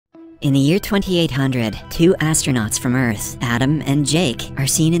In the year 2800, two astronauts from Earth, Adam and Jake, are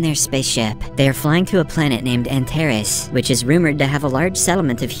seen in their spaceship. They are flying to a planet named Antares, which is rumored to have a large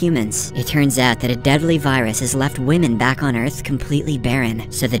settlement of humans. It turns out that a deadly virus has left women back on Earth completely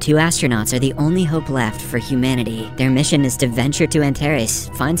barren, so the two astronauts are the only hope left for humanity. Their mission is to venture to Antares,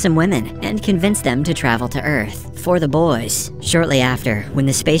 find some women, and convince them to travel to Earth. For the boys. Shortly after, when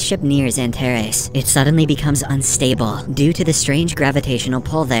the spaceship nears Antares, it suddenly becomes unstable due to the strange gravitational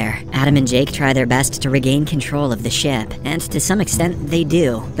pull there. Adam and Jake try their best to regain control of the ship, and to some extent they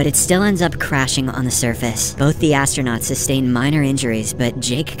do, but it still ends up crashing on the surface. Both the astronauts sustain minor injuries, but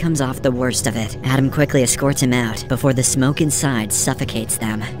Jake comes off the worst of it. Adam quickly escorts him out before the smoke inside suffocates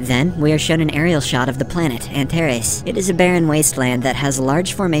them. Then, we are shown an aerial shot of the planet, Antares. It is a barren wasteland that has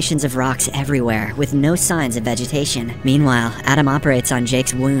large formations of rocks everywhere, with no signs of vegetation. Meanwhile, Adam operates on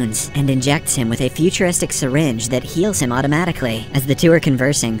Jake's wounds and injects him with a futuristic syringe that heals him automatically. As the two are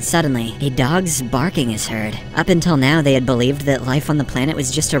conversing, suddenly, a dog's barking is heard. Up until now, they had believed that life on the planet was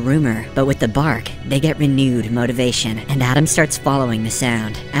just a rumor, but with the bark, they get renewed motivation, and Adam starts following the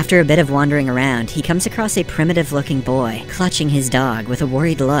sound. After a bit of wandering around, he comes across a primitive-looking boy, clutching his dog with a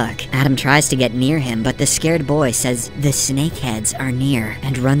worried look. Adam tries to get near him, but the scared boy says the snakeheads are near,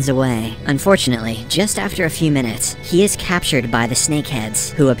 and runs away. Unfortunately, just after a few minutes, he is captured by the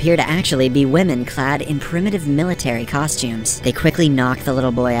snakeheads, who appear to actually be women clad in primitive military costumes. They quickly knock the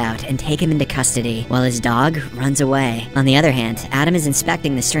little boy out and take him into custody, while his dog runs away. On the other hand, Adam is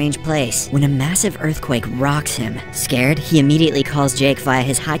inspecting the strange place when a massive earthquake rocks him. Scared, he immediately calls Jake via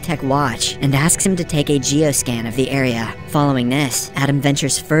his high-tech watch and asks him to take a geoscan of the area. Following this, Adam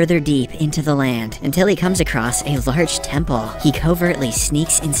ventures further deep into the land until he comes across a large temple. He covertly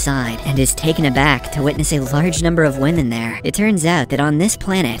sneaks inside and is taken aback to witness a large number of women there. It turns out that on this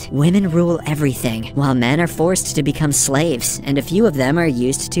planet, women rule everything, while men are forced to become slaves, and a few of them are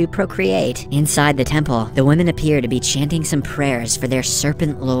used to procreate. Inside the temple, the women appear to be chanting some prayers for their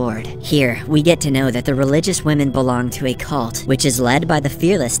serpent lord. Here, we get to know that the religious women belong to a cult, which is led by the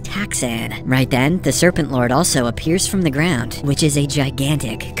fearless Taxan. Right then, the serpent lord also appears from the ground, which is a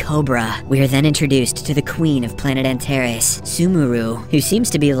gigantic cobra. We are then introduced to the queen of planet Antares, Sumuru, who seems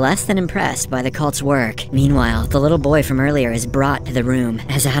to be less than impressed by the cult's work. Meanwhile, the little boy from earlier is brought to the room.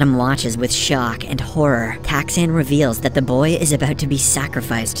 As Adam watches with shock and horror, Taxan reveals that the boy is about to be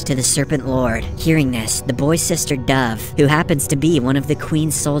sacrificed to the Serpent Lord. Hearing this, the boy's sister Dove, who happens to be one of the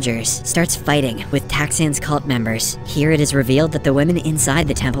Queen's soldiers, starts fighting with Taxan's cult members. Here it is revealed that the women inside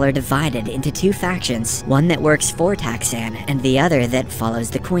the temple are divided into two factions, one that works for Taxan and the other that follows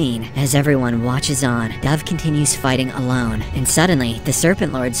the Queen. As everyone watches on, Dove continues fighting alone, and suddenly, the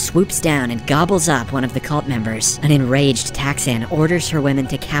Serpent Lord swoops down and gobbles up one of the cult members. An enraged Taxan orders her women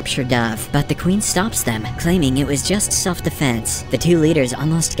to capture Dove, but the Queen stops them, claiming it was just self-defense. The two leaders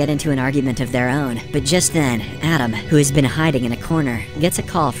almost get into an argument of their own, but just then, Adam, who has been hiding in a corner, gets a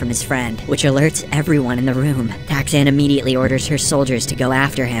call from his friend, which alerts everyone in the room. Taxan immediately orders her soldiers to go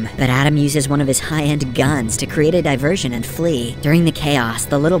after him, but Adam uses one of his high-end guns to create a diversion and flee. During the chaos,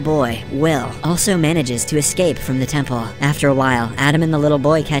 the little boy, Will, also manages to escape from the temple. After a while, Adam and the little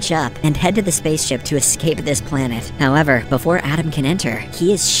boy catch up and head to the spaceship to escape this planet. However, before Adam can enter,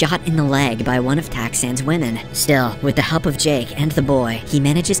 he is shot in the leg by one of Taxan's women. Still, with the help of Jake and the boy, he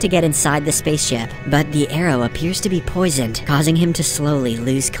manages to get inside the spaceship, but the arrow appears to be poisoned, causing him to slowly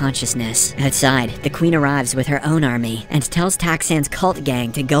lose consciousness. Outside, the Queen arrives with her own army and tells Taxan's cult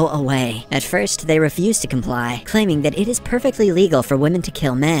gang to go away. At first, they refuse to comply, claiming that it is perfectly legal for women to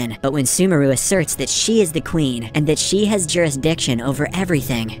kill men, but when Sumuru asserts that she is the Queen and that she has jurisdiction over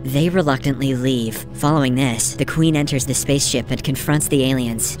everything, they reluctantly leave. Following this, the Queen enters the spaceship and confronts the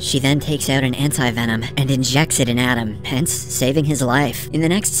aliens. She then takes out an anti-venom and injects it in Adam, hence saving his life. In the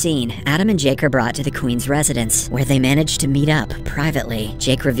next scene, Adam and Jake are brought to the Queen's residence, where they manage to meet up privately.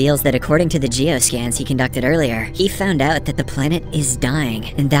 Jake reveals that according to the geoscans he conducted earlier, he found out that the planet is dying,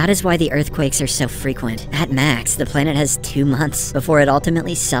 and that is why the earthquakes are so frequent. At max, the planet has 2 months before it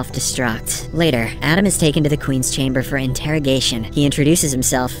ultimately self-destructs. Later, Adam is taken to the Queen's chamber for interrogation. He introduces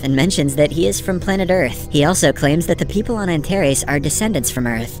himself and mentions that he is from planet Earth. He also claims that the people on Antares are descendants from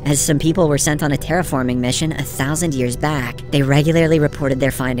Earth, as some people were sent on a terraforming mission 1,000 years back. They regularly reported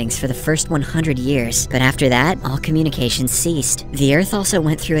their findings for the first 100 years, but after that, all communication ceased. The Earth also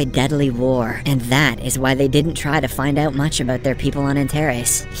went through a deadly war, and that is why they didn't try to find out much about their people on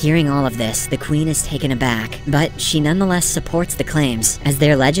Antares. Hearing all of this, the Queen is taken aback, but she nonetheless supports the claims, as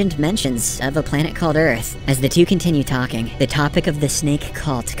their legend mentions of a planet called Earth. As the two continue talking, the topic of the snake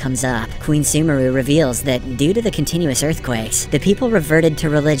cult comes up. Queen Sumuru reveals that due to the continuous earthquakes, the people reverted to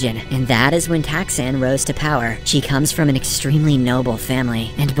religion, and that is when Taxan rose to power. She comes from an extremely noble family,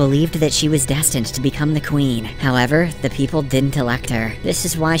 family and believed that she was destined to become the queen. However, the people didn't elect her. This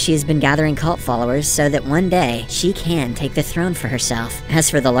is why she has been gathering cult followers so that one day she can take the throne for herself. As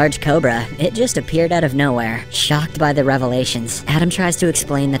for the large cobra, it just appeared out of nowhere. Shocked by the revelations, Adam tries to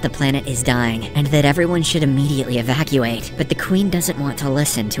explain that the planet is dying and that everyone should immediately evacuate, but the queen doesn't want to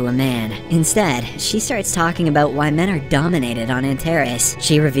listen to a man. Instead, she starts talking about why men are dominated on Antares.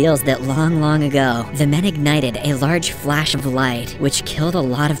 She reveals that long ago, the men ignited a large flash of light, which killed a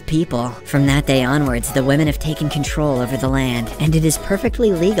lot of people. From that day onwards, the women have taken control over the land, and it is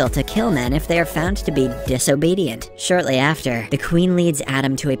perfectly legal to kill men if they are found to be disobedient. Shortly after, the queen leads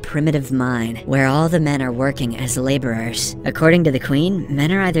Adam to a primitive mine, where all the men are working as laborers. According to the queen,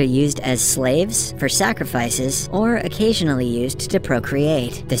 men are either used as slaves, for sacrifices, or occasionally used to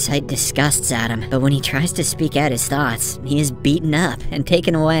procreate. The sight disgusts Adam, but when he tries to speak out his thoughts, he is beaten up and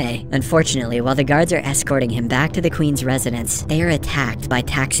taken away. Unfortunately, while the guards are escorting him back to the queen's residence, they are attacked by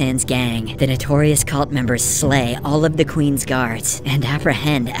Taxan's gang. The notorious cult members slay all of the queen's guards and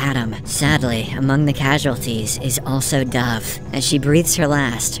apprehend Adam. Sadly, among the casualties is also Dove. As she breathes her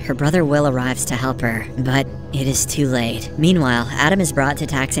last, her brother Will arrives to help her, but it is too late. Meanwhile, Adam is brought to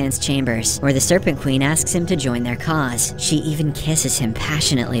Taxan's chambers, where the Serpent Queen asks him to join their cause. She even kisses him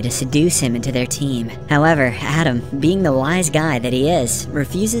passionately to seduce him into their team. However, Adam, being the wise guy that he is,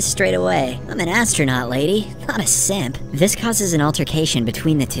 refuses straight away. "I'm an astronaut, lady, not a simp." This causes an altercation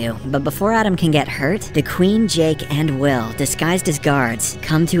between the two, but before Adam can get hurt, the Queen, Jake, and Will, disguised as guards,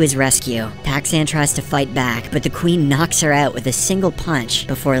 come to his rescue. Taxan tries to fight back, but the Queen knocks her out with a single punch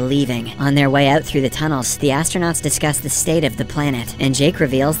before leaving. On their way out through the tunnels, the astronauts discuss the state of the planet, and Jake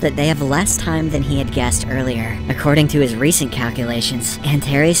reveals that they have less time than he had guessed earlier. According to his recent calculations,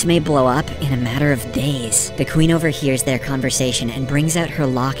 Antares may blow up in a matter of days. The Queen overhears their conversation and brings out her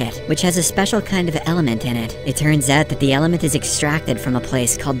locket, which has a special kind of element in it. It turns out that the element is extracted from a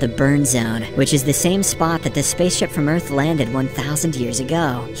place called the Burn Zone, which is the same spot that the spaceship from Earth landed 1,000 years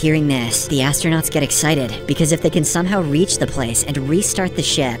ago. Hearing this, the astronauts get excited, because if they can somehow reach the place and restart the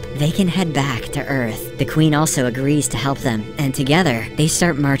ship, they can head back to Earth. The Queen also agrees to help them, and together, they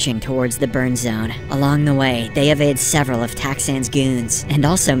start marching towards the Burn Zone. Along the way, they evade several of Taxan's goons, and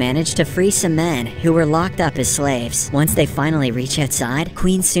also manage to free some men who were locked up as slaves. Once they finally reach outside,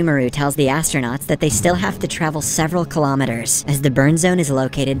 Queen Sumuru tells the astronauts that they still have to travel several kilometers, as the Burn Zone is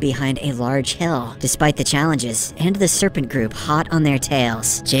located behind a large hill. Despite the challenges, and the Serpent Group hot on their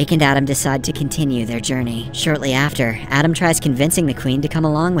tails, Jake and Adam decide to continue their journey. Shortly after, Adam tries convincing the Queen to come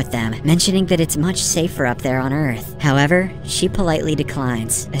along with them, mentioning that it's much safer up there on Earth. However, she politely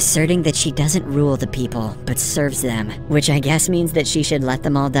declines, asserting that she doesn't rule the people, but serves them, which I guess means that she should let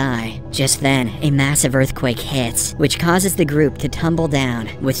them all die. Just then, a massive earthquake hits, which causes the group to tumble down.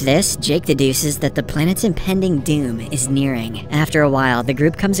 With this, Jake deduces that the planet's impending doom is nearing. After a while, the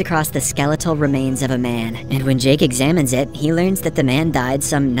group comes across the skeletal remains of a man, and when Jake examines it, he learns that the man died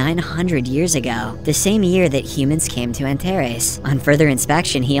some 900 years ago, the same year that humans came to Antares. On further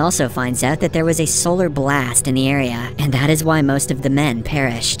inspection, he also finds out that there was a solar blast in the area, and that is why most of the men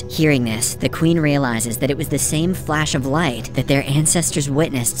perished. Hearing this, the Queen realizes that it was the same flash of light that their ancestors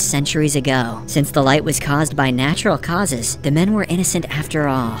witnessed centuries ago. Since the light was caused by natural causes, the men were innocent after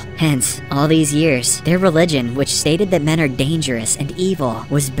all. Hence, all these years, their religion, which stated that men are dangerous and evil,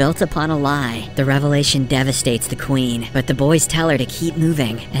 was built upon a lie. The revelation devastates the Queen, but the boys tell her to keep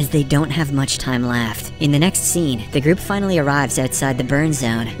moving, as they don't have much time left. In the next scene, the group finally arrives outside the Burn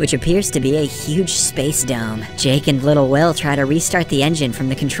Zone, which appears to be a huge space dome. Jake and little Will try to restart the engine from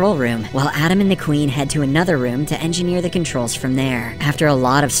the control room, while Adam and the Queen head to another room to engineer the controls from there. After a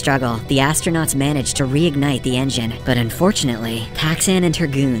lot of struggle, the astronauts manage to reignite the engine, but unfortunately, Taxan and her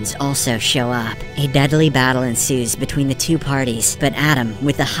goons also show up. A deadly battle ensues between the two parties, but Adam,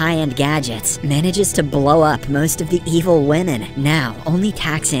 with the high-end gadgets, manages to blow up most of the evil women. Now, only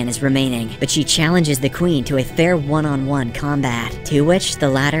Taxan is remaining, but she challenges the Queen to a fair one-on-one combat, to which the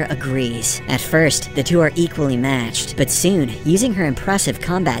latter agrees. At first, the two are equally matched, but soon, using her impressive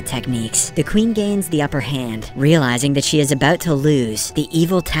combat techniques, the Queen gains the upper hand. Realizing that she is about to lose, the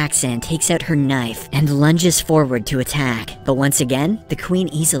evil Taxan takes out her knife and lunges forward to attack, but once again, the Queen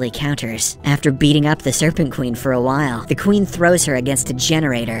easily counters. After beating up the Serpent Queen for a while, the Queen throws her against a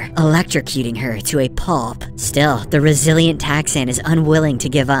generator, electrocuting her to a pulp. Still, the resilient Taxan is unwilling to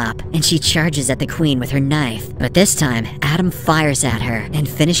give up, and she charges at the Queen with her knife, but this time, Adam fires at her and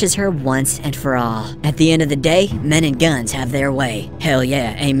finishes her once and for all. At the end of the day, men and guns have their way. Hell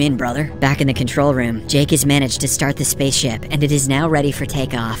yeah, amen, brother. Back in the control room, Jake has managed to start the spaceship, and it is now ready for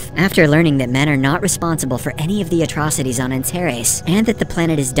takeoff. After learning that men are not responsible for any of the atrocities on Antares, and that the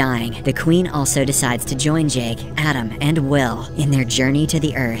planet is dying, the Queen also decides to join Jake, Adam, and will in their journey to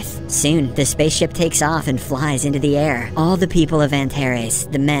the Earth. Soon, the spaceship takes off and flies into the air. All the people of Antares,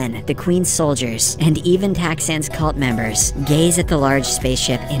 the men, the Queen's soldiers, and even Taxxan's cult members gaze at the large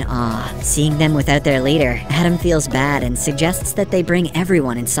spaceship in awe. Seeing them without their leader, Adam feels bad and suggests that they bring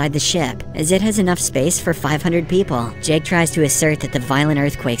everyone inside the ship, as it has enough space for 500 people. Jake tries to assert that the violent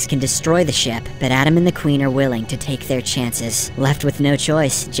earthquakes can destroy the ship, but Adam and the Queen are willing to take their chances. Left with no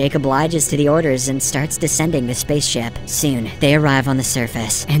choice, Jake obliges to the orders and starts descending the spaceship. Soon, they arrive on the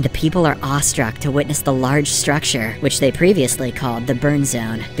surface, and the people are awestruck to witness the large structure, which they previously called the burn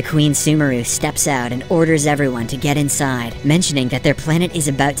zone. The Queen Sumuru steps out and orders everyone to get inside, mentioning that their planet is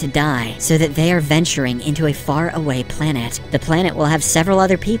about to die, so that they are venturing into a far-away planet. The planet will have several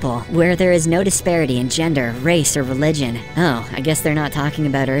other people, where there is no disparity in gender, race, or religion. Oh, I guess they're not talking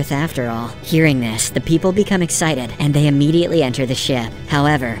about Earth after all. Hearing this, the people become excited, and they immediately enter the ship.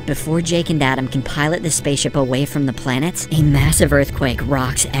 However, before Jake and Adam can pilot the spaceship away from the planet, a massive earthquake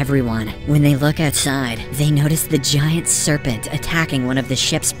rocks everyone. When they look outside, they notice the giant serpent attacking one of the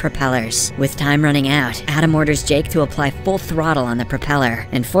ship's propellers. With time running out, Adam orders Jake to apply full throttle on the propeller.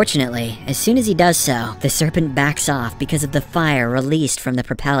 Unfortunately, as soon as he does so, the serpent backs off because of the fire released from the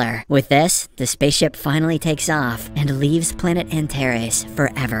propeller. With this, the spaceship finally takes off and leaves planet Antares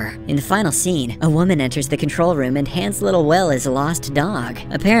forever. In the final scene, a woman enters the control room and hands little Will his lost dog.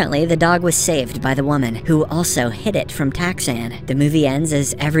 Apparently, the dog was saved by the woman, who also hid it from Taxxan. The movie ends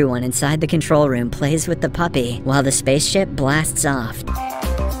as everyone inside the control room plays with the puppy, while the spaceship blasts off.